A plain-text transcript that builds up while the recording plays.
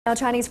Now,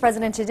 Chinese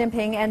President Xi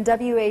Jinping and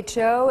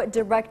WHO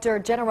Director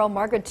General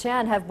Margaret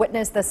have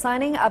witnessed the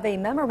signing of a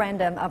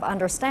Memorandum of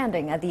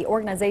Understanding at the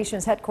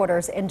organization's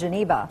headquarters in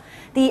Geneva.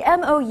 The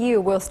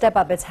MOU will step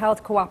up its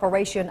health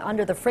cooperation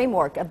under the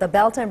framework of the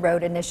Belt and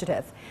Road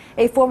Initiative.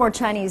 A former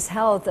Chinese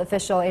health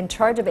official in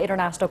charge of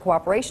international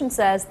cooperation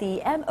says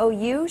the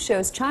MOU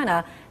shows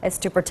China is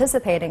to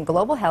participate in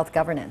global health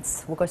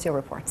governance. Wu Guoxiu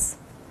reports.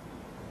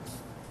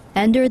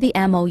 Under the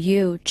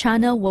MOU,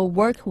 China will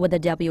work with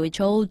the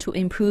WHO to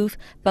improve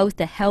both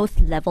the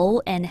health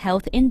level and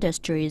health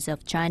industries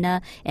of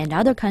China and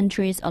other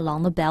countries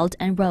along the Belt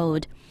and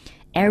Road.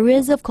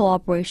 Areas of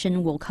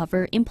cooperation will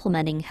cover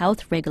implementing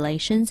health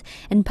regulations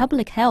and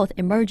public health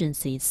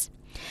emergencies.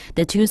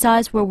 The two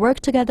sides will work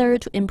together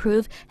to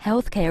improve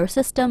healthcare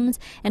systems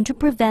and to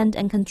prevent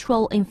and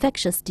control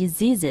infectious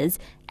diseases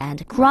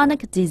and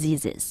chronic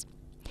diseases.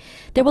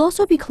 There will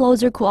also be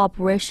closer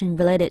cooperation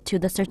related to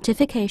the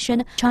certification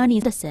of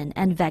Chinese medicine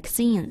and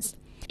vaccines.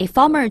 A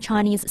former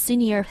Chinese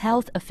senior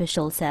health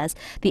official says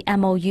the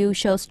MOU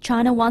shows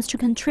China wants to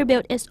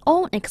contribute its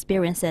own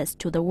experiences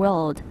to the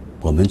world.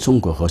 This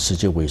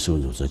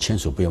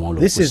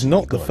is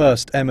not the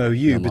first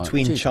MOU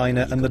between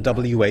China and the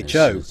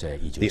WHO.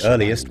 The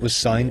earliest was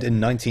signed in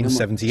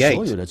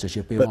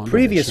 1978, but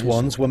previous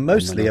ones were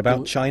mostly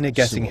about China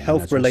getting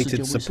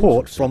health-related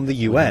support from the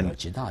UN.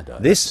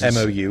 This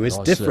MOU is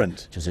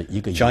different.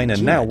 China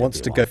now wants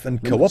to go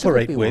and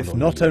cooperate with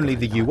not only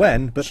the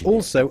UN, but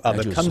also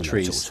other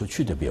countries.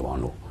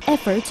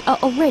 Efforts are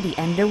already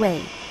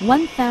underway.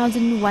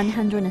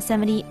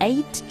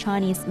 1,178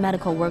 Chinese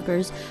medical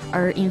workers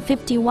are in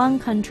 51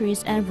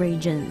 countries and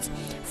regions.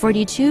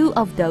 42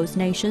 of those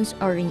nations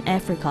are in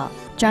Africa.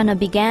 China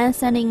began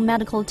sending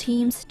medical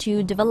teams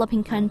to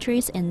developing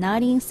countries in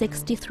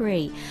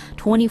 1963.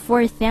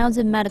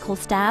 24,000 medical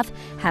staff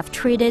have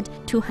treated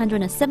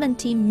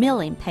 270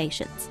 million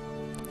patients.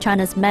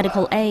 China's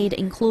medical aid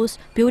includes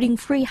building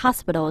free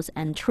hospitals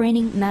and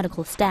training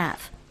medical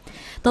staff.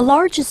 The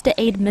largest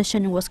aid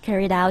mission was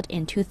carried out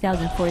in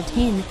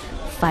 2014,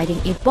 fighting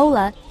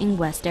Ebola in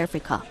West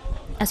Africa.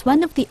 As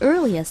one of the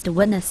earliest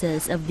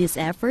witnesses of these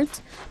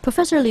efforts,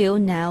 Professor Liu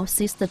now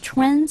sees the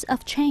trends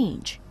of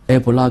change.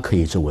 From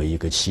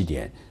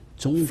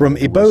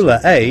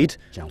Ebola aid,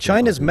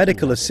 China's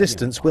medical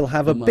assistance will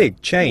have a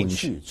big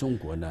change.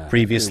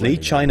 Previously,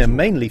 China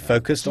mainly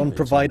focused on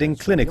providing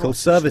clinical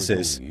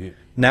services.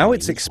 Now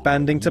it's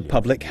expanding to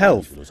public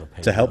health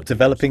to help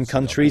developing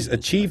countries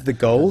achieve the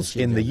goals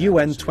in the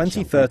UN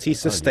 2030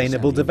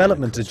 Sustainable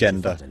Development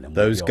Agenda.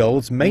 Those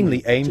goals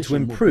mainly aim to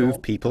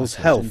improve people's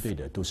health.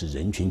 The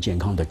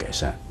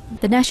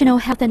National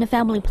Health and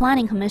Family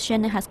Planning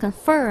Commission has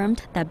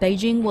confirmed that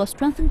Beijing will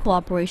strengthen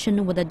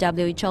cooperation with the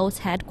WHO's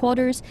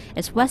headquarters,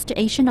 its West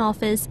Asian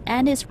office,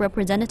 and its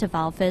representative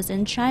office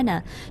in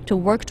China to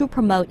work to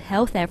promote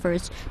health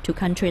efforts to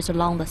countries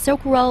along the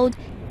Silk Road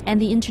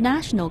and the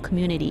international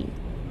community.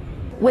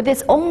 With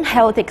its own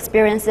health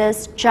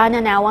experiences,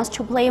 China now wants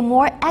to play a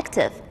more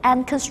active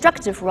and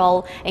constructive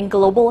role in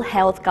global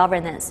health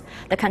governance.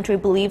 The country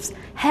believes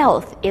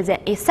health is an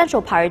essential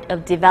part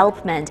of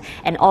development,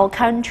 and all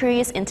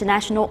countries,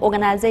 international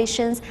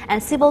organizations,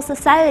 and civil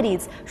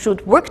societies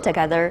should work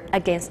together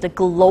against the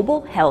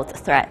global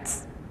health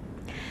threats.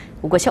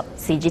 Wu Guoxiu,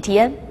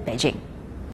 CGTN, Beijing.